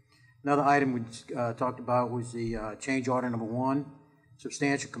Theater. Another item we talked about was the change order number 1,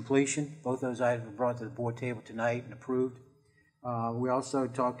 substantial completion. Both those items were brought to the board table tonight and approved. We also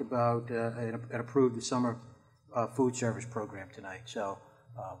talked about and approved the summer food service program tonight. So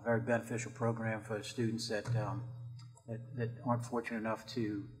very beneficial program for students that aren't fortunate enough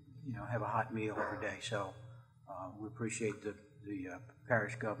to have a hot meal every day. So we appreciate the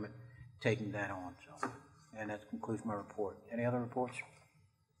parish government taking that on. So, and that concludes my report. Any other reports?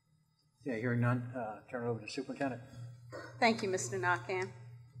 Yeah, hearing none, turn it over to the superintendent. Thank you, Mr. Nakan.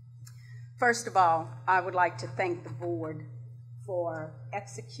 First of all, I would like to thank the board for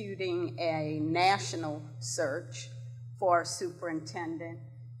executing a national search for a superintendent,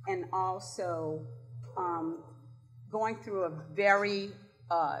 and also going through a very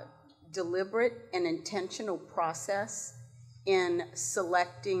deliberate and intentional process in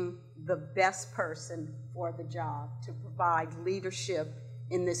selecting the best person for the job to provide leadership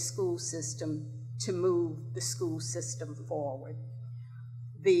in this school system to move the school system forward.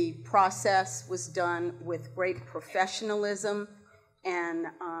 The process was done with great professionalism, and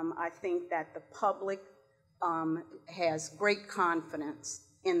I think that the public has great confidence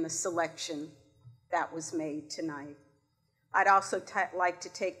in the selection that was made tonight. I'd also like to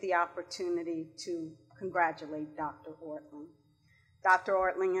take the opportunity to congratulate Dr. Ortling. Dr.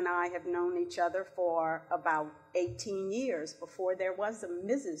 Ortling and I have known each other for about 18 years before there was a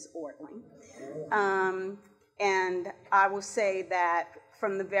Mrs. Ortling. And I will say that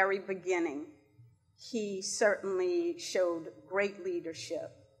from the very beginning, he certainly showed great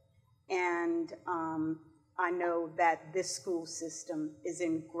leadership. And I know that this school system is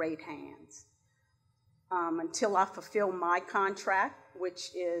in great hands. Until I fulfill my contract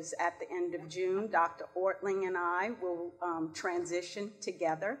which is at the end of June, Dr. Ortling and I will transition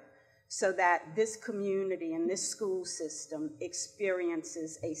together so that this community and this school system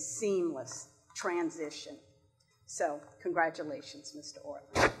experiences a seamless transition. So, congratulations, Mr.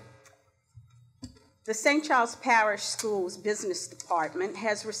 Ortling. The St. Charles Parish Schools Business Department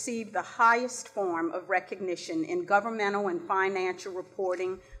has received the highest form of recognition in governmental and financial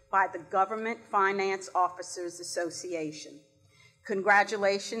reporting by the Government Finance Officers Association.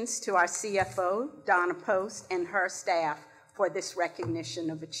 Congratulations to our CFO, Donna Post, and her staff for this recognition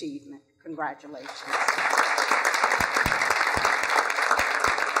of achievement. Congratulations.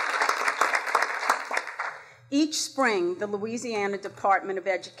 Each spring, the Louisiana Department of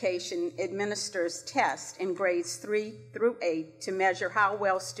Education administers tests in grades 3 through 8 to measure how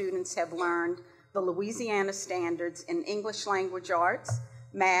well students have learned the Louisiana standards in English language arts,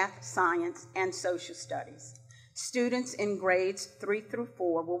 math, science, and social studies. Students in grades 3 through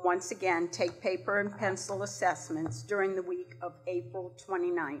 4 will once again take paper and pencil assessments during the week of April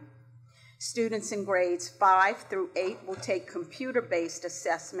 29th. Students in grades 5 through 8 will take computer-based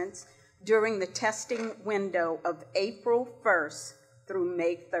assessments during the testing window of April 1st through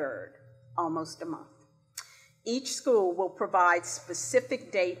May 3rd, almost a month. Each school will provide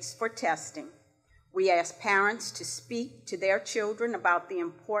specific dates for testing. We ask parents to speak to their children about the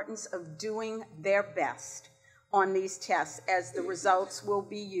importance of doing their best on these tests, as the results will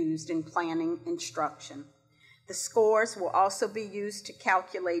be used in planning instruction. The scores will also be used to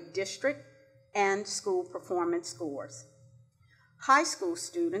calculate district and school performance scores. High school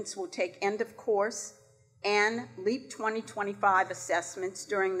students will take end-of-course and LEAP 2025 assessments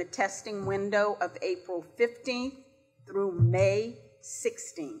during the testing window of April 15th through May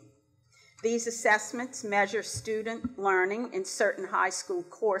 16th. These assessments measure student learning in certain high school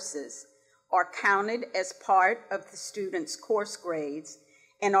courses, are counted as part of the student's course grades,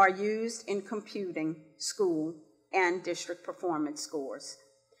 and are used in computing school and district performance scores.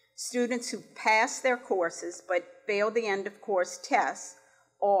 Students who pass their courses but fail the end-of-course tests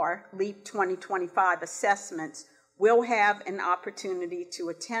or LEAP 2025 assessments will have an opportunity to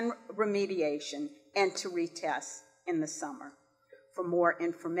attend remediation and to retest in the summer. For more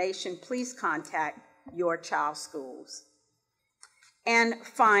information, please contact your child's schools. And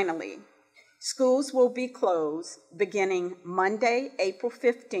finally, schools will be closed beginning Monday, April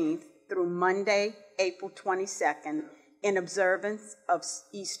 15th through Monday, April 22nd in observance of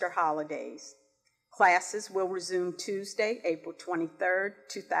Easter holidays. Classes will resume Tuesday, April 23rd,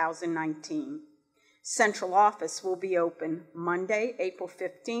 2019. Central office will be open Monday, April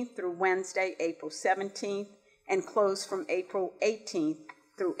 15th through Wednesday, April 17th, and closed from April 18th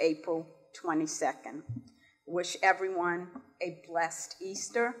through April 22nd. Wish everyone a blessed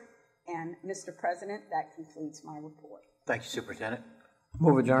Easter. And Mr. President, that concludes my report. Thank you, Superintendent.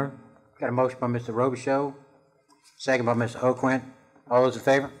 Move adjourn. Got a motion by Mr. Robichaux, second by Mr. O'Quinn. All those in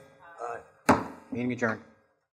favor? Aye. Meeting adjourned.